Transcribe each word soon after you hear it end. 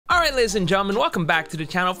Alright, ladies and gentlemen, welcome back to the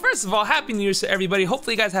channel. First of all, happy new year to everybody.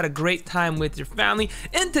 Hopefully you guys had a great time with your family.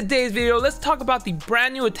 In today's video, let's talk about the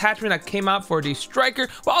brand new attachment that came out for the striker.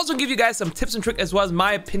 We'll also give you guys some tips and tricks as well as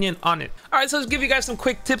my opinion on it. Alright, so let's give you guys some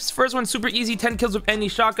quick tips. First one, super easy, 10 kills with any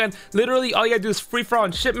shotgun. Literally all you gotta do is free for all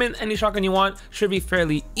on shipment. Any shotgun you want should be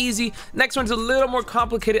fairly easy. Next one's a little more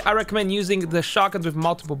complicated. I recommend using the shotguns with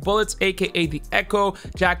multiple bullets, aka the Echo,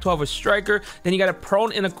 Jack 12 with striker. Then you gotta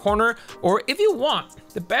prone in a corner, or if you want,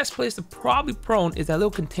 the best place to probably prone is that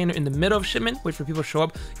little container in the middle of shipment, which for people show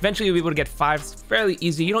up. Eventually you'll be able to get 5s fairly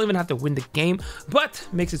easy. You don't even have to win the game, but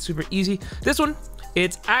makes it super easy. This one,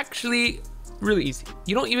 it's actually really easy.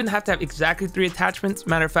 You don't even have to have exactly 3 attachments.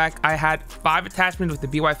 Matter of fact, I had 5 attachments with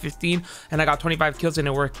the BY15 and I got 25 kills and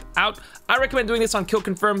it worked out. I recommend doing this on kill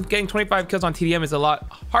confirm. Getting 25 kills on TDM is a lot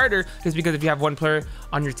harder just because if you have one player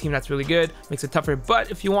on your team that's really good, makes it tougher.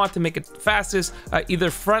 But if you want to make it fastest,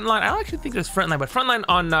 either frontline, I don't actually think there's frontline, but frontline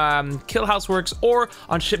on kill house works, or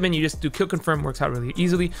on shipment you just do kill confirm, works out really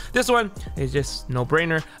easily. This one is just no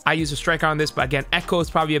brainer. I use a striker on this, but again, Echo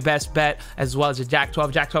is probably a best bet, as well as a Jack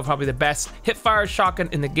 12. Jack 12 probably the best hip fire shotgun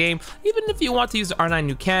in the game. Even if you want to use the R9,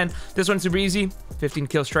 you can. This one's super easy, 15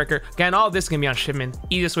 kill striker. Again, all of this can be on shipment.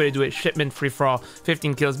 Easiest way to do it, shipment, free for all,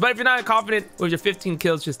 15 kills. But if you're not confident with your 15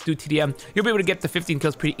 kills, just do TDM. You'll be able to get the 15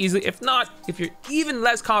 kills pretty easily. If not, if you're even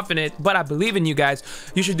less confident, but I believe in you guys,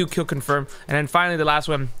 you should do kill confirm. And then finally, the last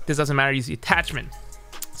one, this doesn't matter, use the attachment.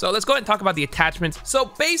 So let's go ahead and talk about the attachments. So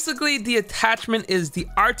basically the attachment is the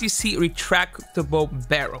RTC retractable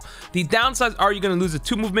barrel. The downsides are you're going to lose the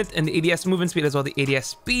 2 movement and the ADS movement speed as well as the ADS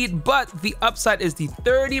speed, but the upside is the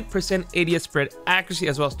 30% ADS spread accuracy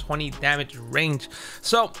as well as 20 damage range.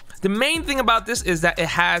 So the main thing about this is that it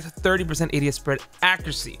has 30% ADS spread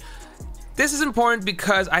accuracy. This is important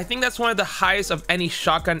because I think that's one of the highest of any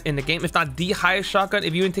shotgun in the game, if not the highest shotgun.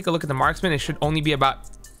 If you even take a look at the marksman, it should only be about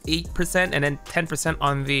 8% and then 10%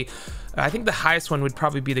 on the I think the highest one would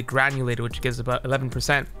probably be the granulator, which gives about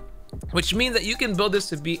 11%, which means that you can build this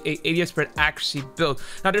to be a ADS spread accuracy build.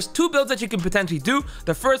 Now there's 2 builds that you can potentially do.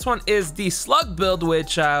 The first one is the slug build,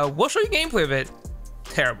 which we'll show you gameplay of it.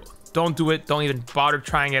 Terrible, don't do it, don't even bother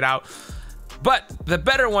trying it out. But the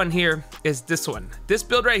better one here is this one. This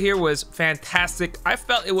build right here was fantastic. I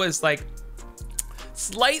felt it was like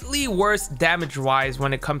slightly worse damage wise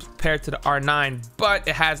when it comes compared to the R9, but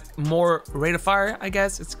it has more rate of fire, I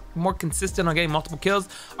guess. It's more consistent on getting multiple kills.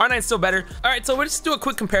 R9 is still better. All right, so we'll just do a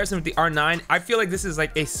quick comparison with the R9. I feel like this is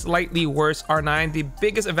like a slightly worse R9. The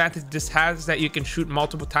biggest advantage this has is that you can shoot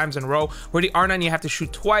multiple times in a row, where the R9 you have to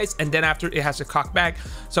shoot twice and then after it has to cock back.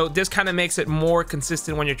 So this kind of makes it more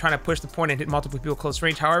consistent when you're trying to push the point and hit multiple people close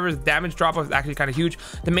range. However, the damage drop off is actually kind of huge.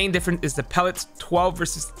 The main difference is the pellets, 12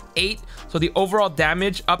 versus 8. So the overall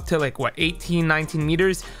damage up to like what, 18, 19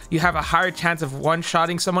 meters, you have a higher chance of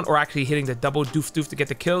one-shotting someone or actually hitting the double doof doof to get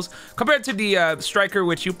the kills, compared to the striker,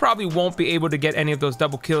 which you probably won't be able to get any of those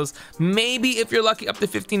double kills. Maybe if you're lucky, up to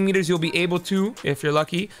 15 meters you'll be able to, if you're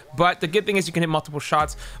lucky. But the good thing is you can hit multiple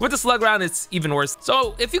shots. With the slug round, it's even worse.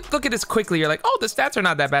 So if you look at this quickly, you're like, oh, the stats are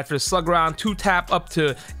not that bad for the slug round. 2-tap up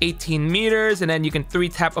to 18 meters, and then you can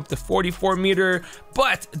 3-tap up to 44 meter.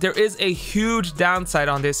 But there is a huge downside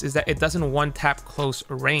on this, is that it doesn't 1-tap close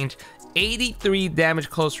range. 83 damage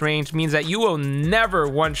close range means that you will never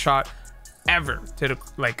one-shot ever to the,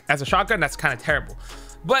 like, as a shotgun. That's kind of terrible.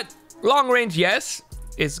 But long range, yes,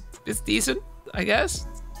 it's decent, I guess,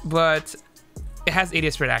 but it has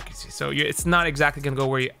ADS spread accuracy, so it's not exactly gonna go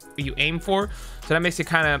where you aim for, so that makes it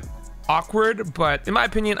kind of awkward. But in my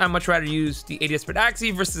opinion, I'd much rather use the ADS spread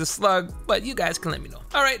accuracy versus a slug, but you guys can let me know.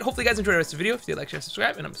 All right, hopefully you guys enjoyed the rest of the video. If you like, share,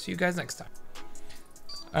 subscribe, and I'm gonna see you guys next time.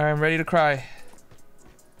 All right, I'm ready to cry.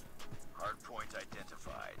 Hardpoint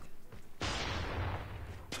identified.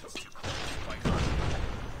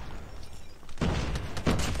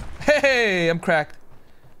 Hey, I'm cracked.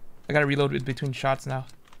 I gotta reload with between shots now.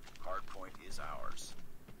 Hardpoint is ours.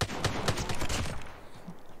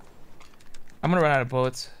 I'm gonna run out of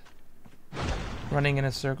bullets. Running in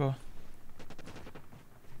a circle.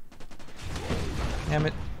 Damn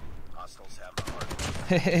it. Hostiles have the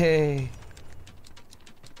hardpoint. Hey.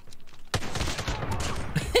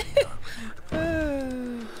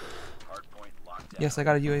 Hardpoint locked down. Yes, I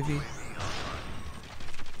got a UAV.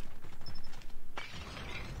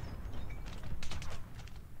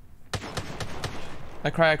 I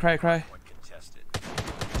cry. Hardpoint contested.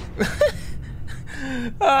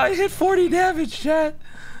 I hit 40 damage, chat.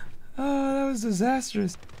 Oh, that was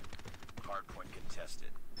disastrous. Hardpoint contested.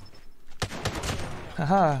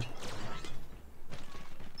 Haha.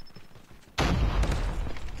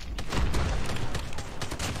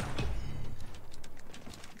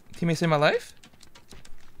 Teammate saved my life?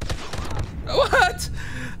 What?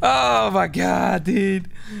 Oh my god, dude.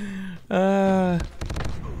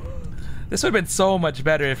 This would have been so much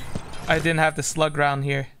better if I didn't have the slug round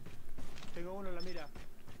here.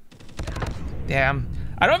 Damn.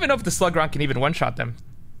 I don't even know if the slug round can even one-shot them.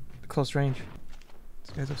 Close range.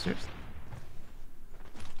 This guy's upstairs.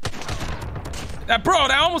 Bro,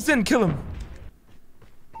 that almost didn't kill him.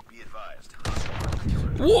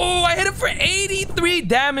 Whoa, I hit him for 83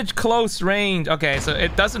 damage close range. Okay, so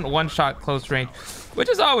it doesn't one-shot close range, which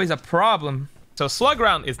is always a problem. So slug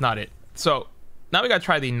round is not it. So now we gotta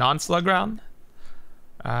try the non-slug round.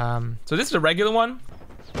 So this is a regular one.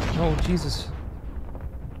 Oh, Jesus.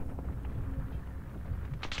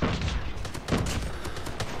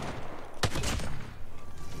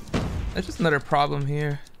 That's just another problem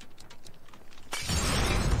here.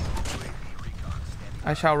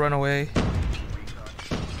 I shall run away.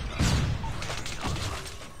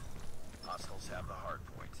 Hostiles have the hard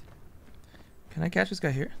point. Can I catch this guy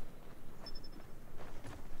here?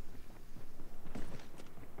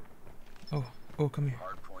 Oh, oh, come here.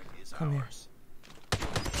 Hard point is Come here. ours. Hee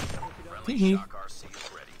Friendly hee. shock RC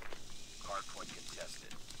is ready. Hard point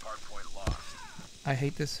contested. Hard point lost. I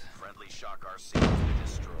hate this. Friendly shock RC has been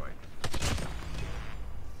destroyed.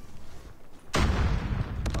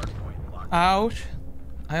 Hard point locked. Ouch.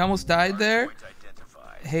 I almost died there. Point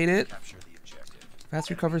identified. Hate it. Capture the objective. Fast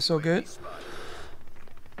recover so good. Spotted.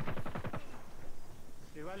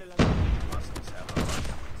 Hostiles have the hard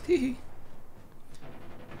point. Hee hee.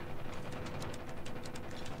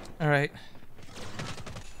 Alright.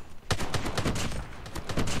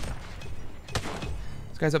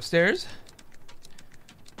 This guy's upstairs.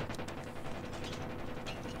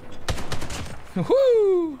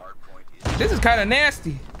 Woo! Hard point is This is kind of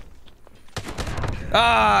nasty.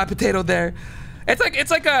 Ah, potato there. It's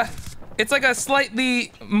like a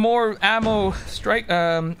slightly more ammo strike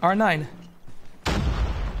R9.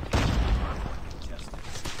 contested.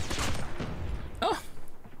 Oh.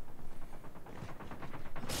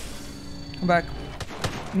 Come back.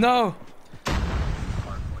 No.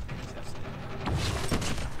 Hard point contested.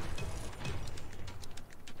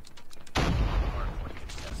 Hard point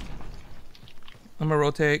contested. I'm gonna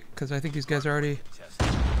rotate because I think these guys are already. Contested.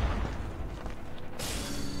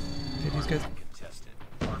 Okay, these guys. Contested.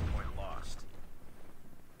 Hard point lost.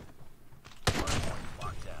 Hard point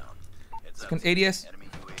locked down. Heads up. Can ADS. Enemy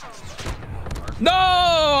UAV spotted. No!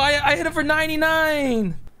 I hit him for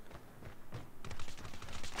 99.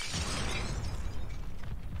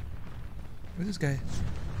 Where's this guy?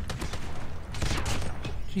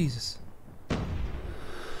 Jesus.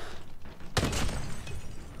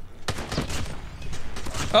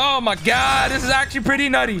 Oh my god, this is actually pretty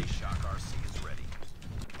nutty. Shock RC is ready.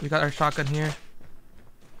 We got our shotgun here.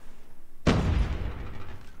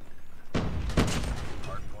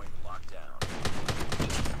 Hard point locked down.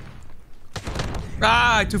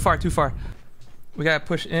 Ah, too far, too far. We gotta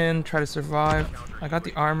push in, try to survive. I got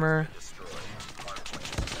the armor. Destroyed. Hard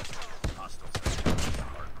point contested. Hostiles have captured the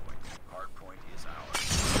hard point. Hard point is ours.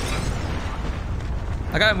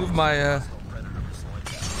 I gotta move my Hostile predator missile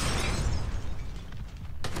inbound.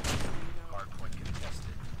 Hard point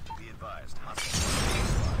contested. Be advised. Hostile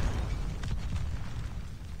spotted.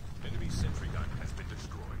 Enemy sentry gun has been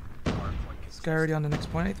destroyed. Hard point this guy already contested. on the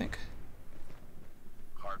next point, I think.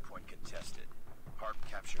 Hard point contested. Hard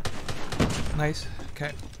captured. Nice.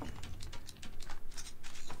 Okay.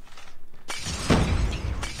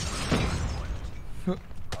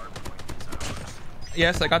 Hard point is ours.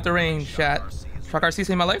 Yes, I got the range, chat. Shock RC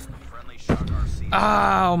saved my life. Friendly shock RC.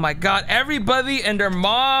 Oh my god, everybody and their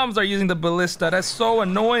moms are using the ballista. That's so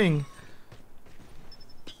annoying.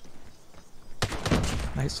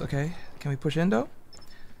 Nice, okay. Can we push in though?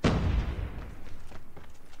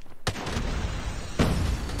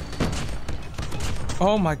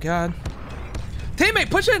 Oh my god. Teammate,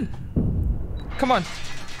 push in! Come on.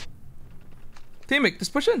 Teammate,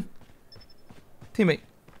 just push in. Teammate.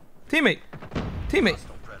 Teammate. Teammate.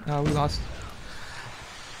 Oh, we lost.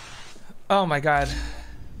 Oh my god.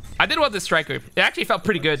 I did want this striker. It actually felt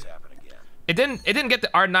pretty good. Happen again. It didn't get the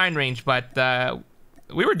R9 range, but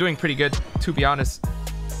we were doing pretty good, to be honest.